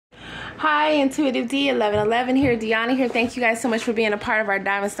Hi, Intuitive D 1111 here, Deonna here. Thank you guys so much for being a part of our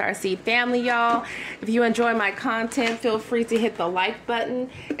Diamond Star Seed family, y'all. If you enjoy my content, feel free to hit the like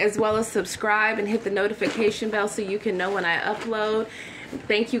button as well as subscribe and hit the notification bell so you can know when I upload.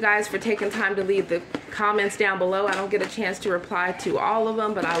 Thank you guys for taking time to leave the comments down below. I don't get a chance to reply to all of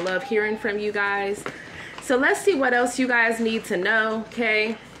them, but I love hearing from you guys. So let's see what else you guys need to know,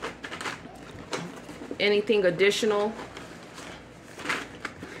 okay? Anything additional?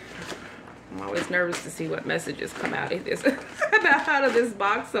 I'm always nervous to see what messages come out of this out of this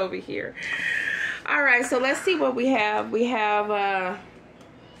box over here. All right, so let's see what we have. We have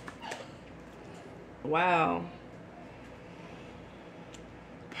wow.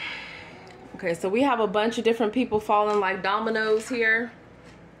 Okay, so we have a bunch of different people falling like dominoes here.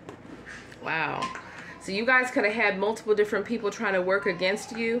 Wow. So you guys could have had multiple different people trying to work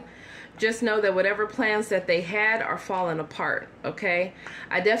against you. Just know that whatever plans that they had are falling apart, okay?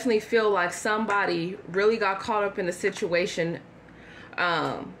 I definitely feel like somebody really got caught up in a situation,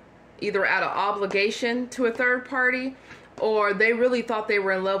 either out of obligation to a third party, or they really thought they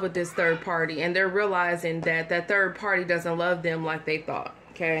were in love with this third party, and they're realizing that that third party doesn't love them like they thought,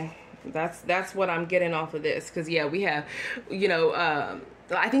 okay? That's what I'm getting off of this, because, yeah, we have, you know,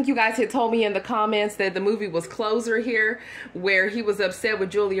 I think you guys had told me in the comments that the movie was Closer here, where he was upset with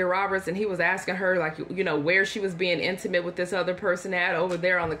Julia Roberts and he was asking her, like, you know, where she was being intimate with this other person at over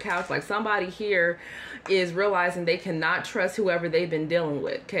there on the couch. Like, somebody here is realizing they cannot trust whoever they've been dealing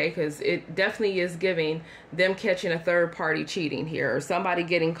with, okay? Because it definitely is giving them catching a third party cheating here, or somebody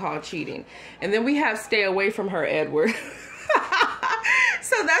getting caught cheating. And then we have Stay Away From Her, Edward.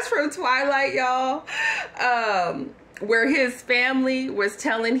 So that's from Twilight, y'all. Where his family was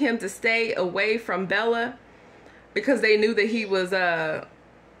telling him to stay away from Bella because they knew that he was well,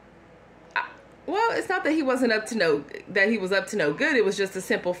 it's not that he wasn't up to no good. It was just a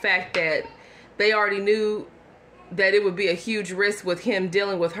simple fact that they already knew that it would be a huge risk with him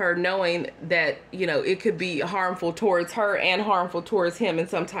dealing with her, knowing that, you know, it could be harmful towards her and harmful towards him in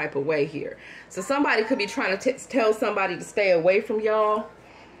some type of way here. So somebody could be trying to tell somebody to stay away from y'all.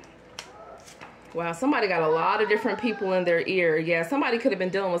 Wow, somebody got a lot of different people in their ear. Yeah, somebody could have been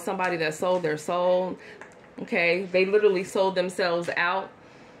dealing with somebody that sold their soul. Okay, they literally sold themselves out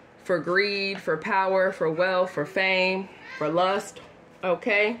for greed, for power, for wealth, for fame, for lust.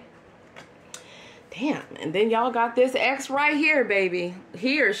 Okay. Damn, and then y'all got this ex right here, baby.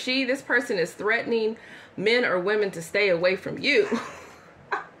 He or she, this person is threatening men or women to stay away from you.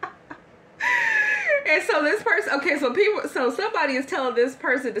 And so this person, okay, so somebody is telling this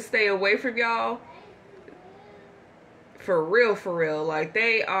person to stay away from y'all. For real. Like,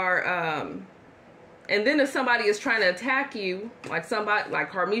 they are, and then if somebody is trying to attack you, like somebody,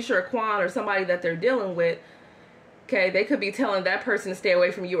 like Harmisha or Quan or somebody that they're dealing with, okay, they could be telling that person to stay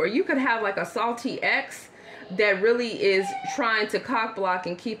away from you. Or you could have like a salty ex that really is trying to cock block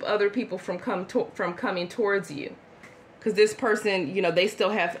and keep other people from coming towards you. Because this person, you know, they still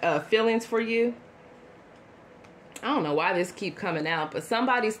have feelings for you. I don't know why this keep coming out, but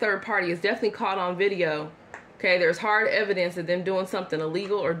somebody's third party is definitely caught on video. Okay, there's hard evidence of them doing something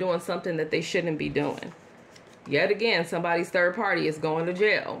illegal or doing something that they shouldn't be doing. Yet again, somebody's third party is going to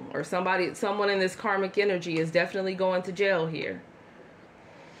jail, or someone in this karmic energy is definitely going to jail here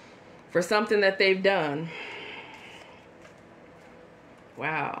for something that they've done.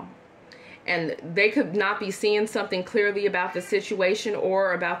 Wow. And they could not be seeing something clearly about the situation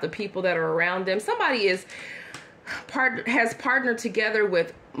or about the people that are around them. Somebody has partnered together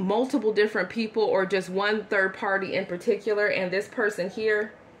with multiple different people, or just one third party in particular, and this person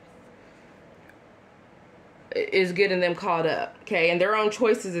here is getting them caught up, okay? And their own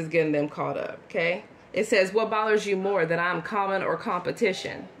choices is getting them caught up, okay? It says, what bothers you more, that I'm common or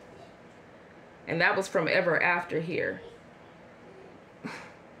competition? And that was from Ever After here.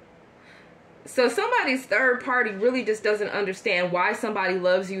 So somebody's third party really just doesn't understand why somebody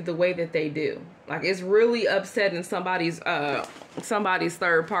loves you the way that they do. Like, it's really upsetting somebody's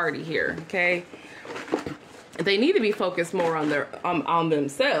third party here, okay? They need to be focused more on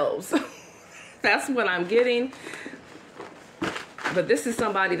themselves. That's what I'm getting. But this is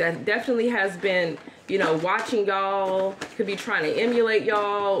somebody that definitely has been, you know, watching y'all, could be trying to emulate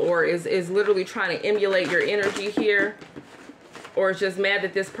y'all, or is literally trying to emulate your energy here. Or is just mad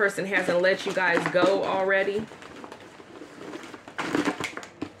that this person hasn't let you guys go already.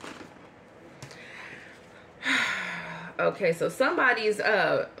 Okay, so somebody's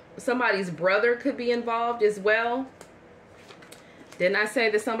brother could be involved as well. Didn't I say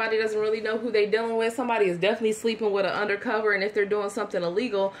that somebody doesn't really know who they're dealing with? Somebody is definitely sleeping with an undercover, and if they're doing something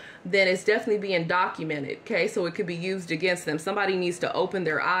illegal, then it's definitely being documented, okay? So it could be used against them. Somebody needs to open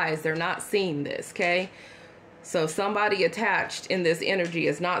their eyes. They're not seeing this, okay? So somebody attached in this energy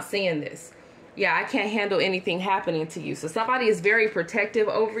is not seeing this. Yeah, I can't handle anything happening to you. So somebody is very protective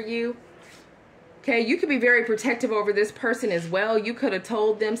over you. Okay, you could be very protective over this person as well. You could have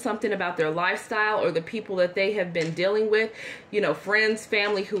told them something about their lifestyle or the people that they have been dealing with, you know, friends,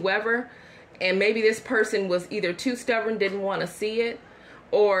 family, whoever. And maybe this person was either too stubborn, didn't want to see it,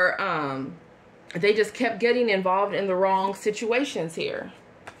 or they just kept getting involved in the wrong situations here.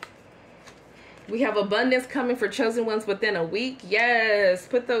 We have abundance coming for chosen ones within a week. Yes,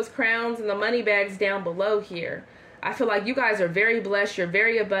 put those crowns and the money bags down below here. I feel like you guys are very blessed. You're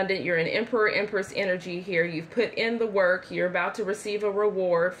very abundant. You're an Emperor, Empress energy here. You've put in the work. You're about to receive a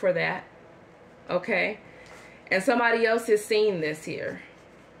reward for that. Okay? And somebody else is seeing this here.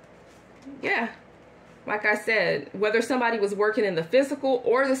 Yeah. Like I said, whether somebody was working in the physical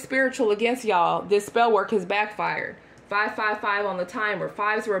or the spiritual against y'all, this spell work has backfired. 555 on the timer.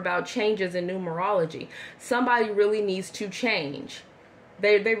 Fives were about changes in numerology. Somebody really needs to change.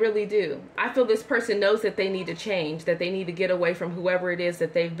 They really do. I feel this person knows that they need to change, that they need to get away from whoever it is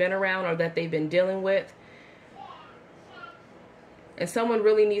that they've been around or that they've been dealing with. And someone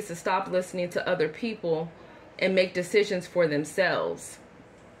really needs to stop listening to other people and make decisions for themselves.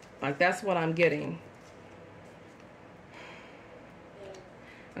 Like, that's what I'm getting.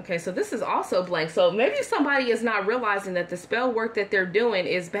 Okay, so this is also blank. So maybe somebody is not realizing that the spell work that they're doing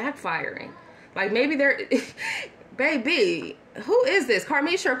is backfiring. Like, maybe they're... Baby, who is this?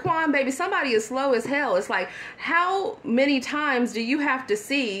 Carmisha or Quan, baby, somebody is slow as hell. It's like, how many times do you have to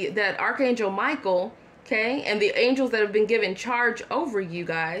see that Archangel Michael, okay, and the angels that have been given charge over you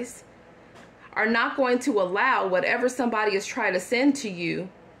guys are not going to allow whatever somebody is trying to send to you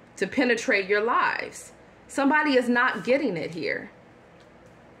to penetrate your lives? Somebody is not getting it here.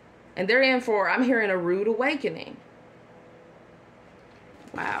 And they're in for, I'm hearing, a rude awakening.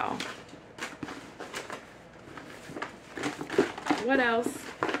 Wow. What else?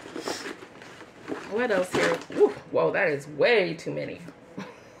 What else here? Ooh, whoa, that is way too many.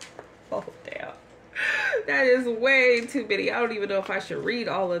 Oh, damn. That is way too many. I don't even know if I should read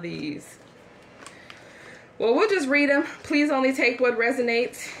all of these. Well, we'll just read them. Please only take what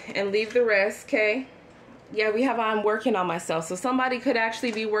resonates and leave the rest, okay? Yeah, we have I'm working on myself. So somebody could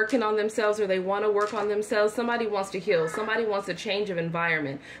actually be working on themselves, or they want to work on themselves. Somebody wants to heal. Somebody wants a change of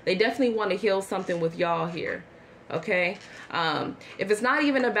environment. They definitely want to heal something with y'all here. Okay, if it's not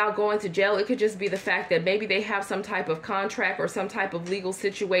even about going to jail, it could just be the fact that maybe they have some type of contract or some type of legal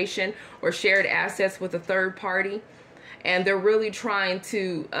situation or shared assets with a third party, and they're really trying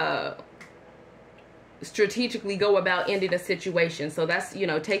to strategically go about ending a situation. So that's, you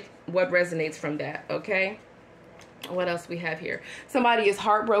know, take what resonates from that. Okay, what else we have here? Somebody is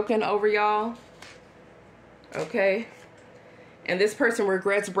heartbroken over y'all. Okay, and this person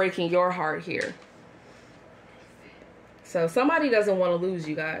regrets breaking your heart here. So somebody doesn't want to lose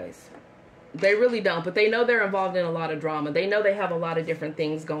you guys. They really don't, but they know they're involved in a lot of drama. They know they have a lot of different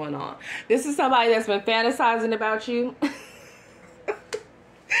things going on. This is somebody that's been fantasizing about you.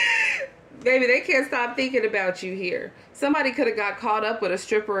 Baby, they can't stop thinking about you here. Somebody could have got caught up with a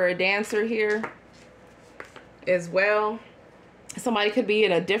stripper or a dancer here as well. Somebody could be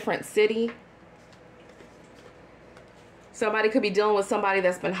in a different city. Somebody could be dealing with somebody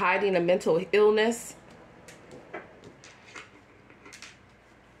that's been hiding a mental illness.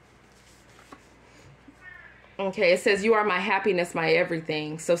 Okay, it says, you are my happiness, my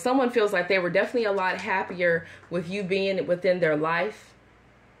everything. So someone feels like they were definitely a lot happier with you being within their life.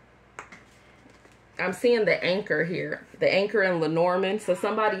 I'm seeing the anchor here, the anchor in Lenormand. So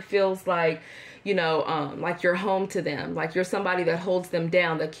somebody feels like, you know, like you're home to them, like you're somebody that holds them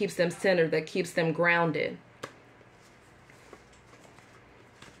down, that keeps them centered, that keeps them grounded.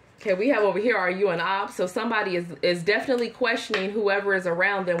 Okay, we have over here, are you an op? So somebody is definitely questioning whoever is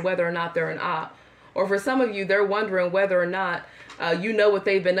around them, whether or not they're an op. Or for some of you, they're wondering whether or not you know what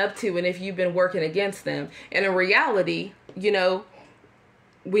they've been up to and if you've been working against them. And in reality, you know,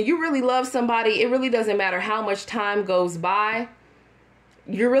 when you really love somebody, it really doesn't matter how much time goes by.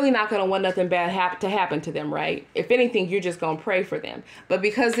 You're really not going to want nothing bad to happen to them, right? If anything, you're just going to pray for them. But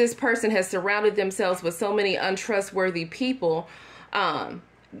because this person has surrounded themselves with so many untrustworthy people,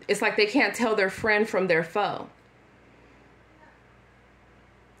 it's like they can't tell their friend from their foe.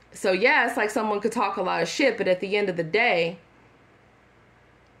 So yeah, it's like someone could talk a lot of shit, but at the end of the day,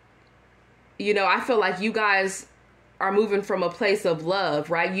 you know, I feel like you guys are moving from a place of love,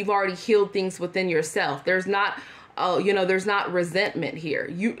 right? You've already healed things within yourself. There's not oh, you know, there's not resentment here.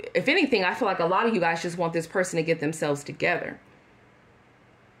 If anything, I feel like a lot of you guys just want this person to get themselves together.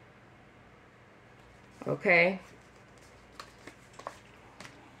 Okay.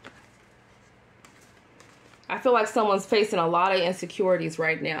 I feel like someone's facing a lot of insecurities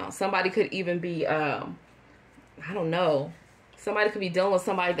right now. Somebody could even be, I don't know. Somebody could be dealing with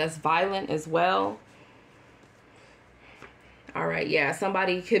somebody that's violent as well. All right, yeah.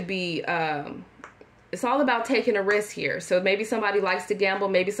 Somebody could be, it's all about taking a risk here. So maybe somebody likes to gamble.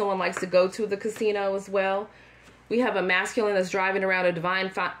 Maybe someone likes to go to the casino as well. We have a masculine that's driving around a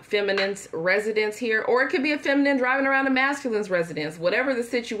divine feminine's residence here. Or it could be a feminine driving around a masculine's residence. Whatever the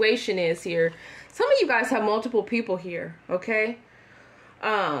situation is here. Some of you guys have multiple people here, okay?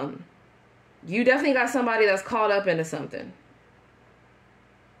 You definitely got somebody that's caught up into something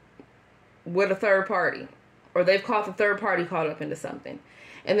with a third party. Or they've caught the third party caught up into something.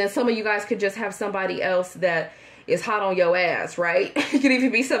 And then some of you guys could just have somebody else that is hot on your ass, right? It could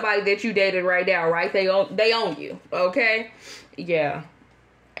even be somebody that you dated right now, right? They own you, okay? Yeah.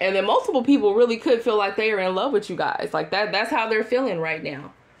 And then multiple people really could feel like they are in love with you guys. Like that's how they're feeling right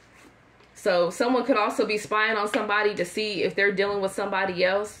now. So someone could also be spying on somebody to see if they're dealing with somebody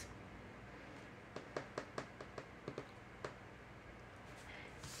else.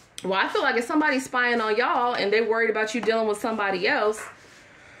 Well, I feel like if somebody's spying on y'all and they're worried about you dealing with somebody else,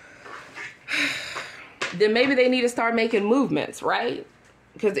 then maybe they need to start making movements, right?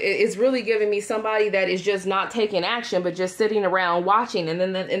 Because it's really giving me somebody that is just not taking action, but just sitting around watching. And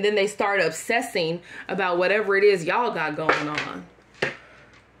then they start obsessing about whatever it is y'all got going on.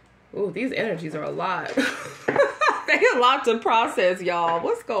 Ooh, these energies are a lot. They a lot to process, y'all.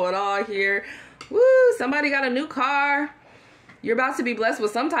 What's going on here? Woo, somebody got a new car. You're about to be blessed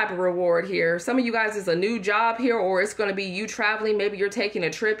with some type of reward here. Some of you guys is a new job here, or it's going to be you traveling. Maybe you're taking a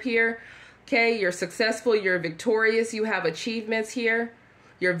trip here. Okay, you're successful. You're victorious. You have achievements here.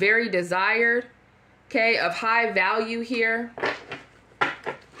 You're very desired. Okay, of high value here.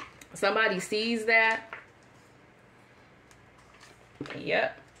 Somebody sees that.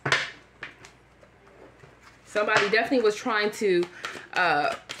 Yep. Somebody definitely was trying to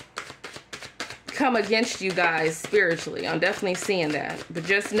come against you guys spiritually. I'm definitely seeing that. But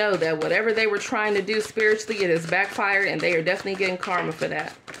just know that whatever they were trying to do spiritually, it has backfired, and they are definitely getting karma for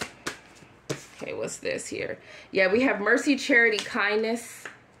that. Okay, what's this here? Yeah, we have mercy, charity, kindness.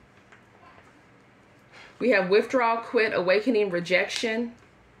 We have withdrawal, quit, awakening, rejection.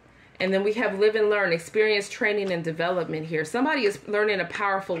 And then we have live and learn, experience, training, and development here. Somebody is learning a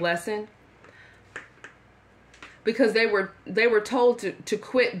powerful lesson because they were told to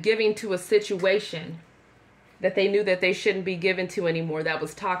quit giving to a situation that they knew that they shouldn't be given to anymore. That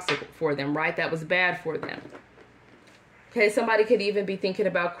was toxic for them, right? That was bad for them. Okay, somebody could even be thinking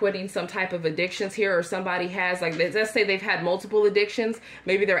about quitting some type of addictions here, or somebody has, like, let's say they've had multiple addictions.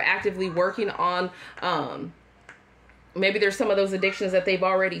 Maybe they're actively working on, maybe there's some of those addictions that they've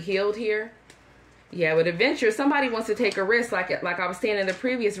already healed here. Yeah, with adventure, somebody wants to take a risk, like I was saying in the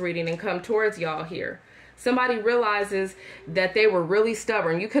previous reading, and come towards y'all here. Somebody realizes that they were really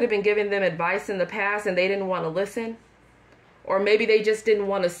stubborn. You could have been giving them advice in the past and they didn't want to listen. Or maybe they just didn't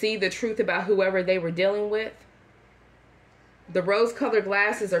want to see the truth about whoever they were dealing with. The rose-colored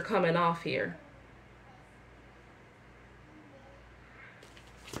glasses are coming off here.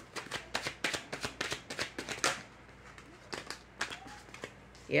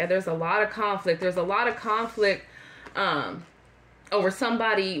 Yeah, there's a lot of conflict. There's a lot of conflict over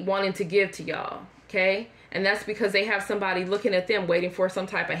somebody wanting to give to y'all. Okay? And that's because they have somebody looking at them waiting for some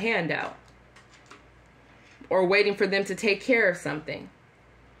type of handout. Or waiting for them to take care of something.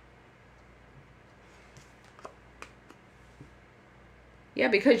 Yeah,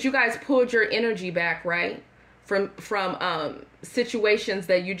 because you guys pulled your energy back, right? From situations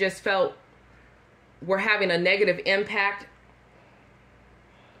that you just felt were having a negative impact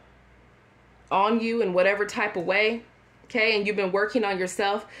on you in whatever type of way. Okay, and you've been working on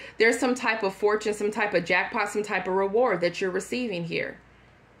yourself. There's some type of fortune, some type of jackpot, some type of reward that you're receiving here.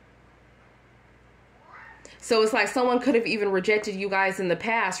 So it's like someone could have even rejected you guys in the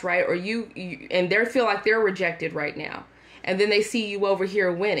past, right? Or you and they feel like they're rejected right now. And then they see you over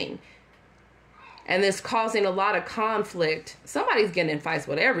here winning. And it's causing a lot of conflict. Somebody's getting in fights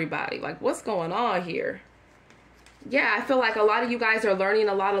with everybody. Like, what's going on here? Yeah, I feel like a lot of you guys are learning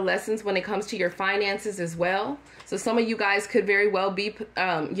a lot of lessons when it comes to your finances as well. So some of you guys could very well be,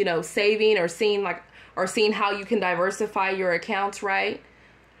 you know, saving or seeing how you can diversify your accounts, right?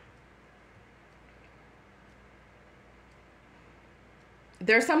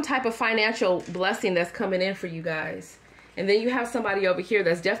 There's some type of financial blessing that's coming in for you guys. And then you have somebody over here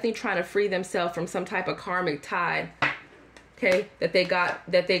that's definitely trying to free themselves from some type of karmic tie, okay, that they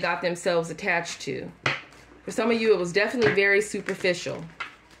got themselves attached to. For some of you, it was definitely very superficial.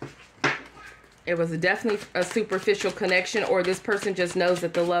 It was definitely a superficial connection, or this person just knows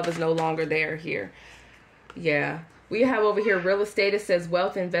that the love is no longer there here. Yeah. We have over here real estate. It says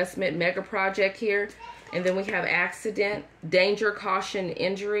wealth, investment, mega project here. And then we have accident, danger, caution,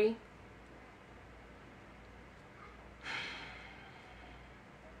 injury.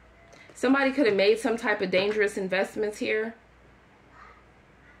 Somebody could have made some type of dangerous investments here.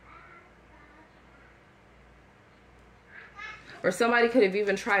 Or somebody could have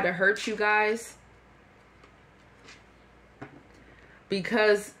even tried to hurt you guys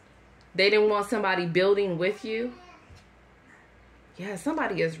because they didn't want somebody building with you. Yeah,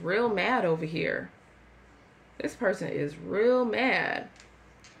 somebody is real mad over here. This person is real mad.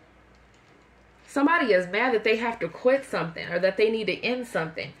 Somebody is mad that they have to quit something or that they need to end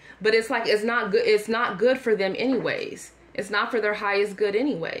something. But it's like it's not good. It's not good for them anyways. It's not for their highest good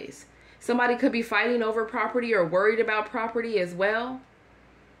anyways. Somebody could be fighting over property or worried about property as well.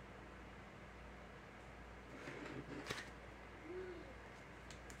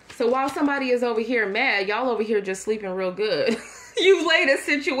 So while somebody is over here mad, y'all over here just sleeping real good. You've laid a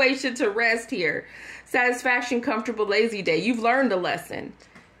situation to rest here. Satisfaction, comfortable, lazy day. You've learned a lesson.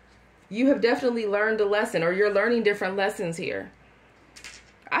 You have definitely learned a lesson, or you're learning different lessons here.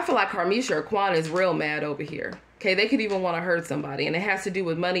 I feel like Karmisha or Kwan is real mad over here. Okay, they could even want to hurt somebody, and it has to do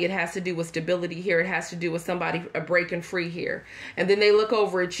with money. It has to do with stability here. It has to do with somebody breaking free here. And then they look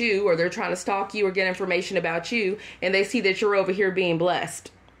over at you, or they're trying to stalk you or get information about you, and they see that you're over here being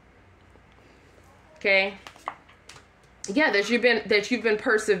blessed. Okay? Yeah, that you've been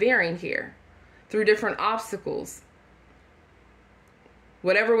persevering here through different obstacles.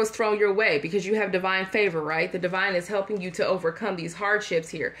 Whatever was thrown your way, because you have divine favor, right? The divine is helping you to overcome these hardships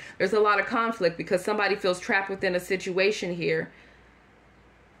here. There's a lot of conflict because somebody feels trapped within a situation here.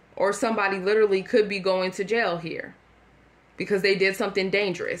 Or somebody literally could be going to jail here because they did something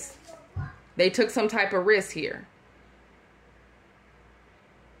dangerous. They took some type of risk here.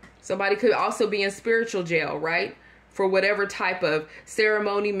 Somebody could also be in spiritual jail, right? For whatever type of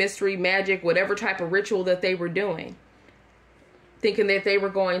ceremony, mystery, magic, whatever type of ritual that they were doing. Thinking that they were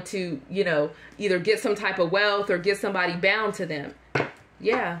going to, you know, either get some type of wealth or get somebody bound to them.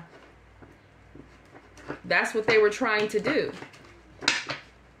 Yeah. That's what they were trying to do.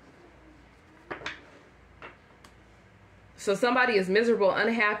 So somebody is miserable,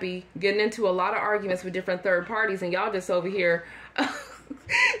 unhappy, getting into a lot of arguments with different third parties, and y'all just over here,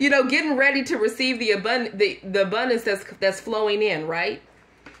 you know, getting ready to receive the abundance that's flowing in, right?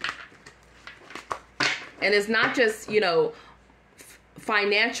 And it's not just, you know,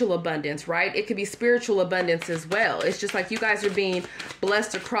 financial abundance, right? It could be spiritual abundance as well. It's just like you guys are being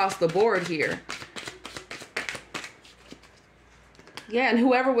blessed across the board here. Yeah, and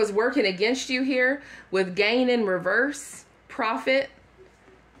whoever was working against you here with gain in reverse, profit,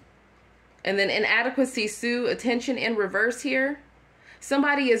 and then inadequacy, sue, attention in reverse here.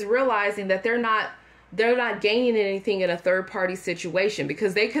 Somebody is realizing that they're not gaining anything in a third-party situation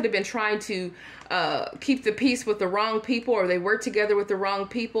because they could have been trying to keep the peace with the wrong people, or they work together with the wrong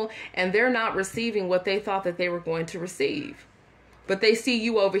people, and they're not receiving what they thought that they were going to receive. But they see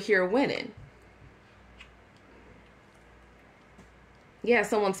you over here winning. Yeah,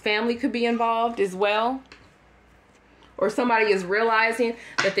 someone's family could be involved as well. Or somebody is realizing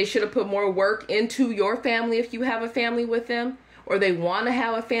that they should have put more work into your family if you have a family with them, or they want to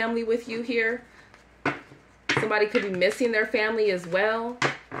have a family with you here. Somebody could be missing their family as well.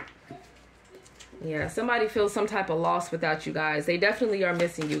 Yeah, somebody feels some type of loss without you guys. They definitely are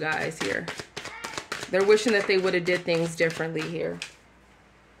missing you guys here. They're wishing that they would have did things differently here.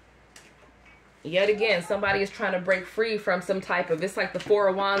 Yet again, somebody is trying to break free from some type of, it's like the Four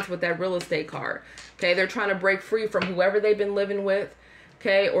of Wands with that real estate card. Okay, they're trying to break free from whoever they've been living with.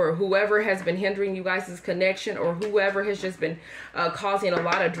 Okay, or whoever has been hindering you guys' connection, or whoever has just been causing a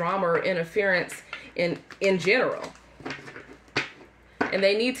lot of drama or interference in general. And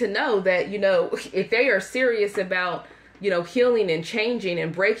they need to know that, you know, if they are serious about, you know, healing and changing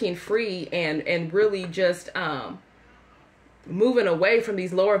and breaking free and really just moving away from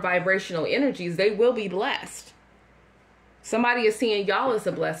these lower vibrational energies, they will be blessed. Somebody is seeing y'all as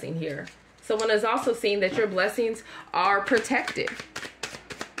a blessing here. Someone is also seeing that your blessings are protected.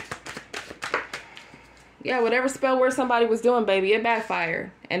 Yeah, whatever spell word somebody was doing, baby, it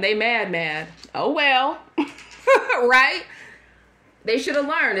backfired. And they mad. Oh, well. Right? They should have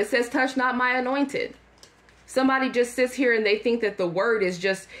learned. It says, touch not my anointed. Somebody just sits here and they think that the word is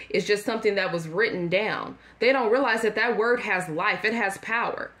just something that was written down. They don't realize that that word has life. It has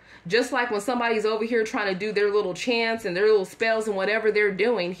power. Just like when somebody's over here trying to do their little chants and their little spells and whatever they're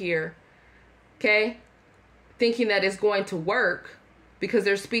doing here, okay, thinking that it's going to work because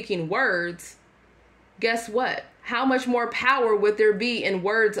they're speaking words. Guess what? How much more power would there be in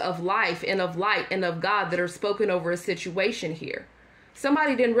words of life and of light and of God that are spoken over a situation here?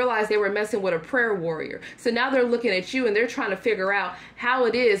 Somebody didn't realize they were messing with a prayer warrior. So now they're looking at you and they're trying to figure out how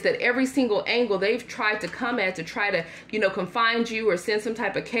it is that every single angle they've tried to come at to try to, you know, confine you or send some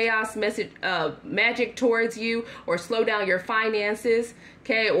type of chaos message, magic towards you, or slow down your finances,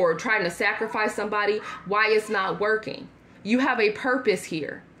 okay, or trying to sacrifice somebody, why it's not working. You have a purpose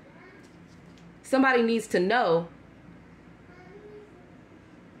here. Somebody needs to know.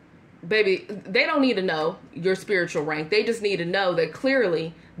 Baby, they don't need to know your spiritual rank. They just need to know that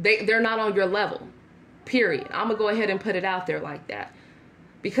clearly they're not on your level. Period. I'm going to go ahead and put it out there like that.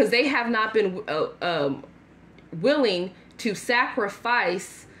 Because they have not been willing to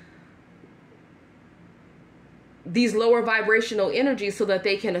sacrifice these lower vibrational energies so that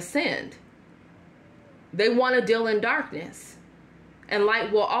they can ascend. They want to deal in darkness. And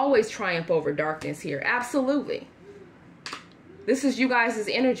light will always triumph over darkness here. Absolutely. This is you guys'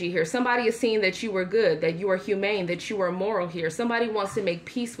 energy here. Somebody is seeing that you are good, that you are humane, that you are moral here. Somebody wants to make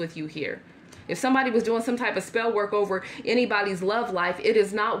peace with you here. If somebody was doing some type of spell work over anybody's love life, it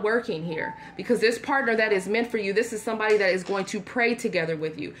is not working here. Because this partner that is meant for you, this is somebody that is going to pray together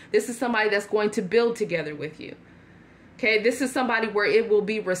with you. This is somebody that's going to build together with you. Okay, this is somebody where it will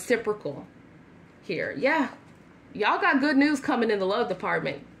be reciprocal here. Yeah, y'all got good news coming in the love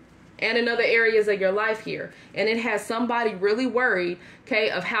department and in other areas of your life here. And it has somebody really worried,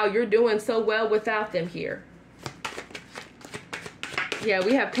 okay, of how you're doing so well without them here. Yeah,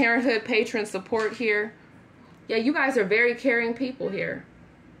 we have parenthood, patron support here. Yeah, you guys are very caring people here.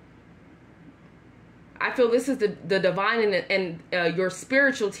 I feel this is the divine and your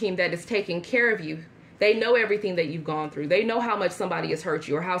spiritual team that is taking care of you. They know everything that you've gone through. They know how much somebody has hurt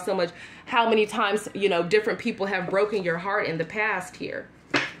you, or how many times, you know, different people have broken your heart in the past here.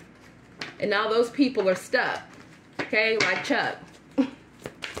 And now those people are stuck, okay, like Chuck.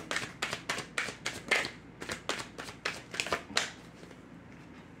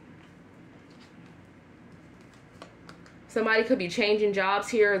 Somebody could be changing jobs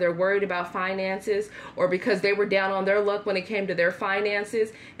here. They're worried about finances, or because they were down on their luck when it came to their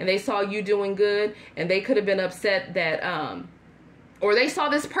finances and they saw you doing good, and they could have been upset that, or they saw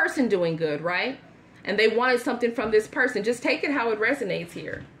this person doing good, right? And they wanted something from this person. Just take it how it resonates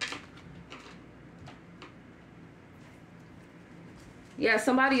here. Yeah,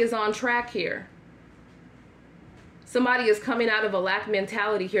 somebody is on track here. Somebody is coming out of a lack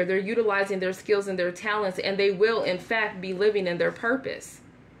mentality here. They're utilizing their skills and their talents, and they will, in fact, be living in their purpose.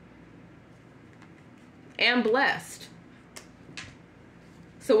 And blessed.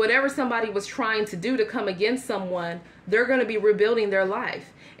 So whatever somebody was trying to do to come against someone, they're going to be rebuilding their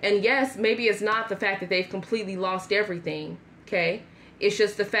life. And yes, maybe it's not the fact that they've completely lost everything, okay? It's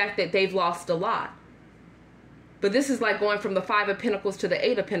just the fact that they've lost a lot. But this is like going from the 5 of Pentacles to the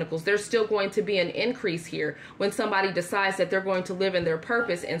 8 of Pentacles. There's still going to be an increase here when somebody decides that they're going to live in their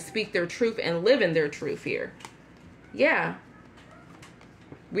purpose and speak their truth and live in their truth here. Yeah.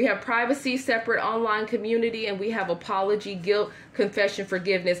 We have privacy, separate online community, and we have apology, guilt, confession,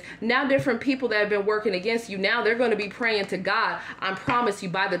 forgiveness. Now different people that have been working against you, now they're going to be praying to God. I promise you,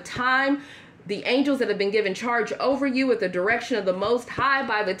 by the time the angels that have been given charge over you with the direction of the Most High,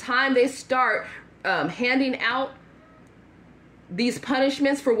 by the time they start handing out these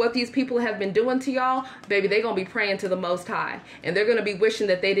punishments for what these people have been doing to y'all, baby, they're going to be praying to the Most High. And they're going to be wishing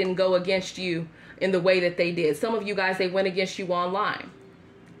that they didn't go against you in the way that they did. Some of you guys, they went against you online.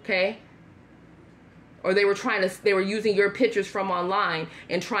 Okay? Or they were using your pictures from online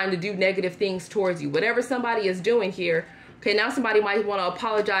and trying to do negative things towards you. Whatever somebody is doing here, okay, now somebody might want to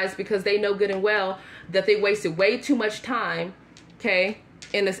apologize because they know good and well that they wasted way too much time, okay,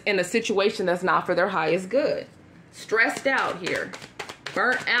 in a situation that's not for their highest good. Stressed out here.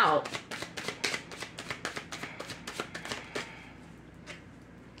 Burnt out.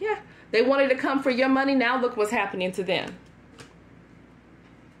 Yeah. They wanted to come for your money. Now look what's happening to them.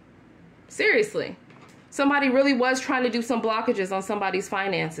 Seriously. Somebody really was trying to do some blockages on somebody's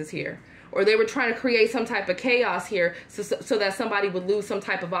finances here. Or they were trying to create some type of chaos here so that somebody would lose some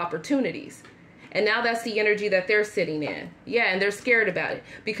type of opportunities. And now that's the energy that they're sitting in. Yeah, and they're scared about it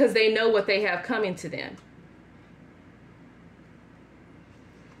because they know what they have coming to them.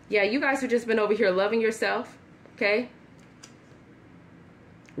 Yeah, you guys have just been over here loving yourself, okay?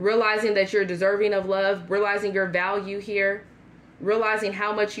 realizing that you're deserving of love, realizing your value here, realizing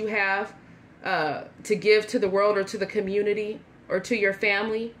how much you have to give to the world or to the community or to your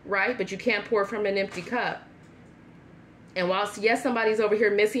family, right? But you can't pour from an empty cup. And whilst, yes, somebody's over here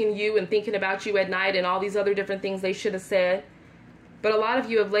missing you and thinking about you at night and all these other different things they should have said, but a lot of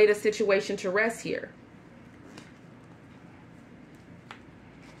you have laid a situation to rest here.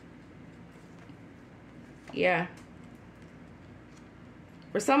 Yeah.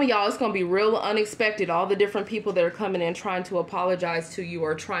 For some of y'all, it's going to be real unexpected, all the different people that are coming in trying to apologize to you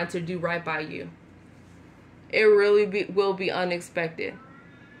or trying to do right by you. It really will be unexpected.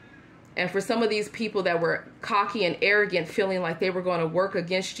 And for some of these people that were cocky and arrogant, feeling like they were going to work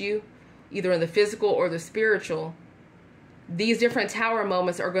against you, either in the physical or the spiritual, these different tower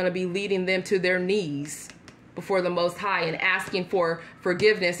moments are going to be leading them to their knees before the Most High and asking for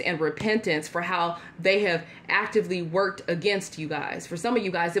forgiveness and repentance for how they have actively worked against you guys. For some of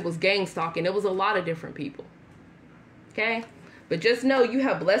you guys, it was gang stalking. It was a lot of different people. Okay? But just know you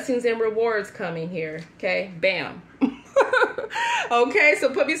have blessings and rewards coming here. Okay? Bam. Okay, so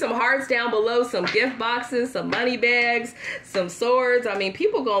put me some hearts down below, some gift boxes, some money bags, some swords. I mean,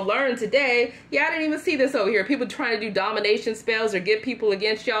 people gonna learn today. Yeah, I didn't even see this over here. People trying to do domination spells or get people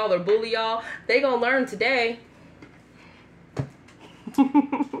against y'all or bully y'all. They gonna learn today.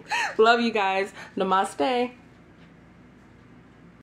 Love you guys. Namaste.